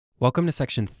Welcome to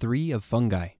section 3 of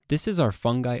fungi. This is our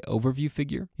fungi overview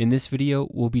figure. In this video,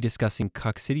 we'll be discussing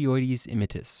Coccidioides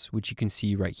immitis, which you can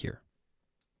see right here.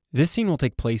 This scene will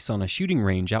take place on a shooting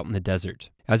range out in the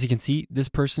desert. As you can see, this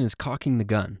person is cocking the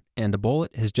gun, and a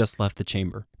bullet has just left the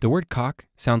chamber. The word cock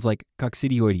sounds like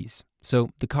Coccidioides, so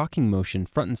the cocking motion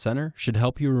front and center should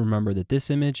help you remember that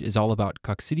this image is all about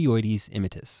Coccidioides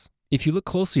immitis. If you look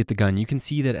closely at the gun, you can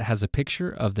see that it has a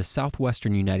picture of the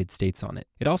southwestern United States on it.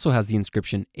 It also has the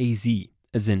inscription AZ,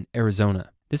 as in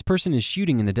Arizona. This person is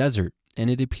shooting in the desert, and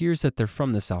it appears that they're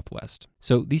from the southwest.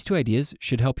 So these two ideas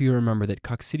should help you remember that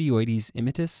Coccidioides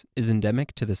immitis is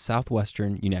endemic to the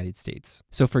southwestern United States.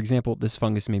 So for example, this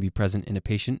fungus may be present in a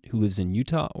patient who lives in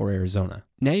Utah or Arizona.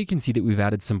 Now you can see that we've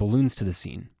added some balloons to the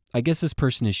scene. I guess this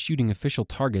person is shooting official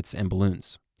targets and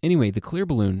balloons. Anyway, the clear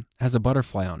balloon has a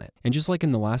butterfly on it, and just like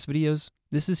in the last videos,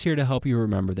 this is here to help you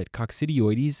remember that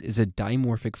Coccidioides is a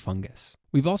dimorphic fungus.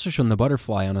 We've also shown the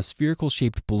butterfly on a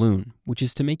spherical-shaped balloon, which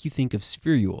is to make you think of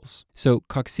spherules. So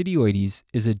Coccidioides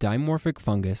is a dimorphic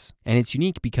fungus, and it's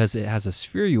unique because it has a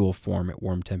spherule form at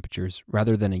warm temperatures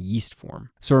rather than a yeast form.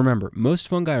 So remember, most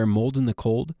fungi are mold in the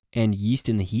cold and yeast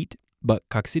in the heat, but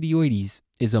Coccidioides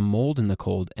is a mold in the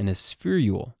cold and a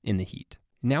spherule in the heat.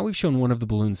 Now we've shown one of the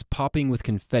balloons popping with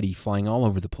confetti flying all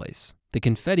over the place. The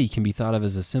confetti can be thought of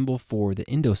as a symbol for the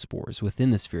endospores within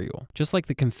the spherule, just like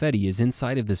the confetti is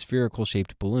inside of the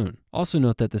spherical-shaped balloon. Also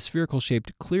note that the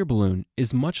spherical-shaped clear balloon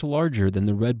is much larger than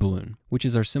the red balloon, which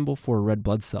is our symbol for a red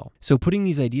blood cell. So putting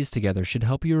these ideas together should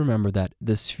help you remember that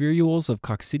the spherules of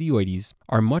Coccidioides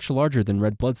are much larger than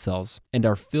red blood cells and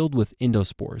are filled with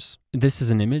endospores. This is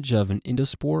an image of an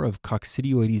endospore of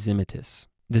Coccidioides immitis.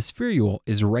 The spherule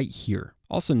is right here.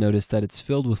 Also notice that it's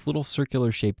filled with little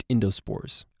circular-shaped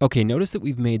endospores. Okay, notice that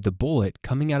we've made the bullet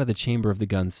coming out of the chamber of the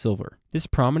gun silver. This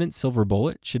prominent silver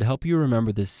bullet should help you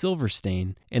remember this silver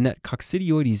stain and that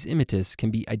Coccidioides immitis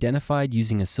can be identified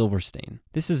using a silver stain.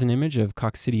 This is an image of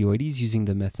Coccidioides using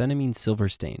the methenamine silver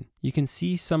stain. You can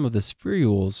see some of the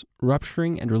spherules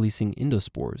rupturing and releasing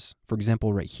endospores, for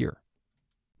example right here.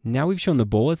 Now we've shown the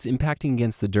bullets impacting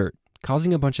against the dirt,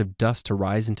 causing a bunch of dust to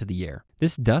rise into the air.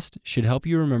 This dust should help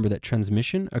you remember that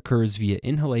transmission occurs via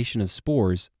inhalation of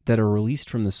spores that are released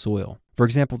from the soil. For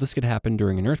example, this could happen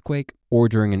during an earthquake or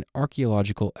during an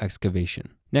archaeological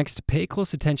excavation. Next, pay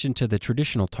close attention to the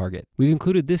traditional target. We've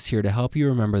included this here to help you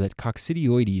remember that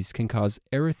Coccidioides can cause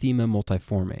erythema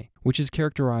multiforme, which is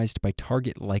characterized by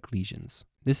target-like lesions.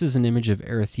 This is an image of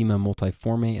erythema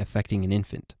multiforme affecting an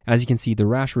infant. As you can see, the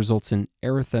rash results in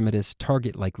erythematous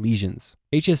target-like lesions.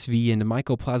 HSV and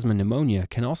mycoplasma pneumonia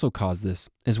can also cause this,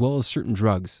 as well as certain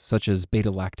drugs, such as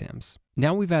beta-lactams.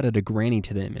 Now we've added a granny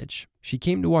to the image. She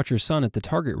came to watch her son at the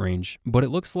target range, but it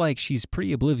looks like she's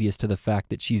pretty oblivious to the fact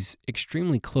that she's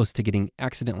extremely close to getting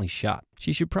accidentally shot.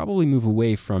 She should probably move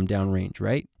away from downrange,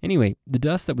 right? Anyway, the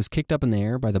dust that was kicked up in the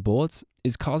air by the bullets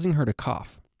is causing her to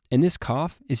cough. And this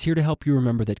cough is here to help you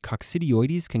remember that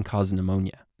Coccidioides can cause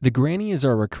pneumonia. The granny is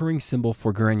our recurring symbol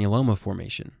for granuloma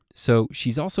formation. So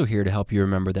she's also here to help you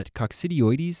remember that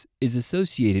Coccidioides is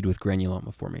associated with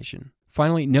granuloma formation.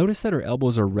 Finally, notice that her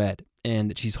elbows are red and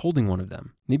that she's holding one of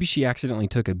them. Maybe she accidentally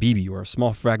took a BB or a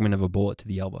small fragment of a bullet to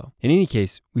the elbow. In any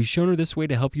case, we've shown her this way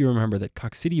to help you remember that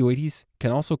Coccidioides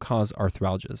can also cause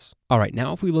arthralgias. Alright,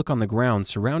 now if we look on the ground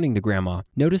surrounding the grandma,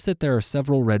 notice that there are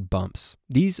several red bumps.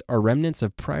 These are remnants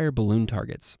of prior balloon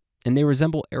targets, and they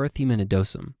resemble erythema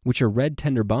nodosum, which are red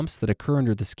tender bumps that occur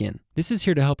under the skin. This is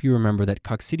here to help you remember that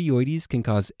Coccidioides can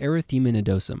cause erythema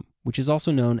nodosum, which is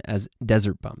also known as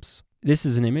desert bumps. This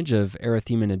is an image of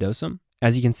erythema nodosum.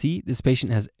 As you can see, this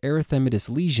patient has erythematous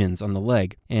lesions on the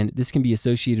leg, and this can be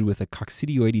associated with a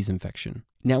Coccidioides infection.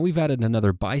 Now we've added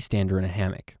another bystander in a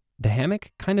hammock. The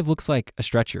hammock kind of looks like a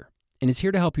stretcher, and is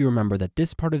here to help you remember that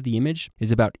this part of the image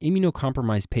is about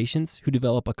immunocompromised patients who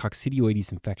develop a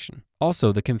Coccidioides infection.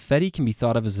 Also, the confetti can be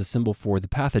thought of as a symbol for the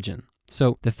pathogen.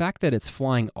 So the fact that it's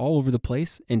flying all over the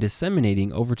place and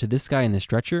disseminating over to this guy in the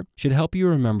stretcher should help you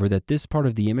remember that this part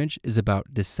of the image is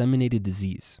about disseminated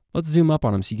disease. Let's zoom up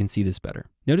on him so you can see this better.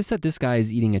 Notice that this guy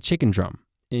is eating a chicken drum,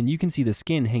 and you can see the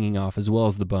skin hanging off as well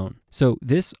as the bone. So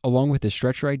this, along with the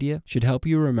stretcher idea, should help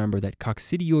you remember that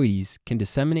Coccidioides can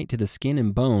disseminate to the skin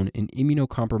and bone in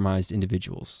immunocompromised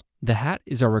individuals. The hat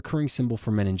is our recurring symbol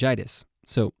for meningitis.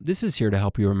 So this is here to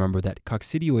help you remember that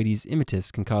Coccidioides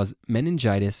immitis can cause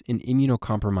meningitis in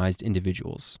immunocompromised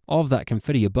individuals. All of that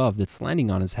confetti above that's landing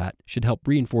on his hat should help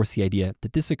reinforce the idea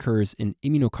that this occurs in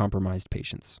immunocompromised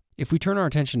patients. If we turn our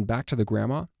attention back to the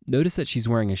grandma, notice that she's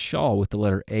wearing a shawl with the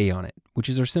letter A on it, which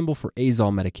is our symbol for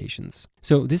azole medications.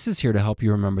 So this is here to help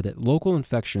you remember that local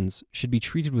infections should be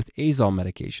treated with azole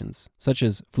medications, such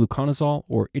as fluconazole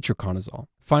or itraconazole.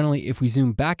 Finally, if we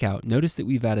zoom back out, notice that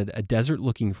we've added a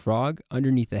desert-looking frog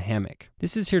underneath a hammock.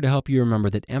 This is here to help you remember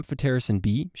that amphotericin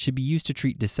B should be used to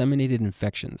treat disseminated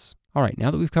infections. All right,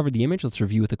 now that we've covered the image, let's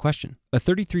review with the question. A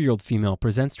 33-year-old female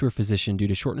presents to her physician due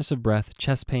to shortness of breath,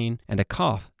 chest pain, and a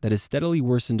cough that has steadily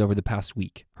worsened over the past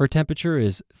week. Her temperature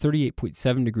is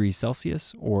 38.7 degrees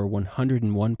Celsius or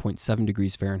 101.7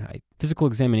 degrees Fahrenheit. Physical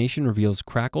examination reveals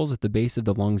crackles at the base of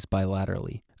the lungs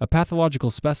bilaterally. A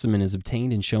pathological specimen is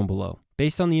obtained and shown below.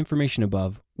 Based on the information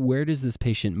above, where does this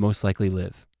patient most likely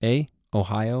live? A,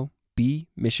 Ohio, B,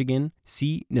 Michigan,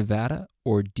 C, Nevada,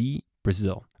 or D,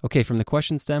 Brazil? Okay, from the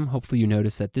question stem, hopefully you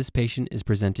notice that this patient is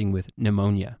presenting with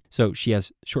pneumonia. So she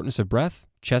has shortness of breath,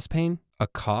 chest pain, a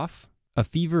cough, a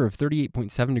fever of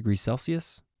 38.7 degrees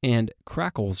Celsius, and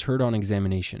crackles heard on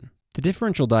examination. The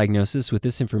differential diagnosis with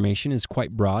this information is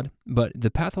quite broad, but the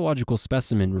pathological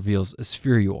specimen reveals a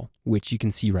spherule, which you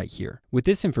can see right here. With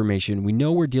this information, we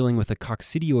know we're dealing with a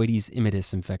Coccidioides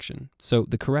immitis infection, so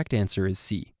the correct answer is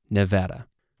C, Nevada.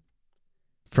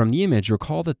 From the image,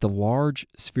 recall that the large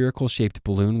spherical-shaped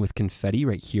balloon with confetti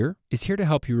right here is here to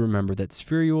help you remember that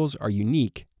spherules are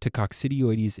unique to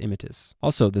Coccidioides immitis.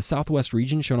 Also, the southwest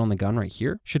region shown on the gun right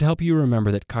here should help you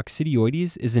remember that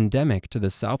Coccidioides is endemic to the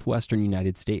southwestern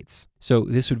United States. So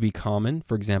this would be common,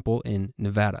 for example, in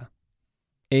Nevada.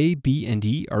 A, B, and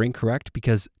D are incorrect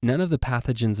because none of the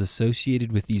pathogens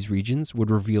associated with these regions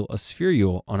would reveal a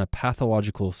spherule on a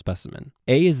pathological specimen.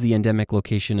 A is the endemic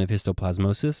location of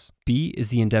histoplasmosis, B is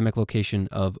the endemic location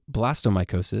of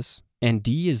blastomycosis, and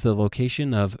D is the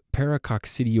location of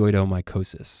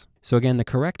paracoccidioidomycosis. So again, the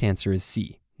correct answer is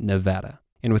C, Nevada.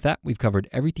 And with that, we've covered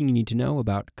everything you need to know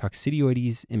about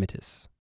Coccidioides immitis.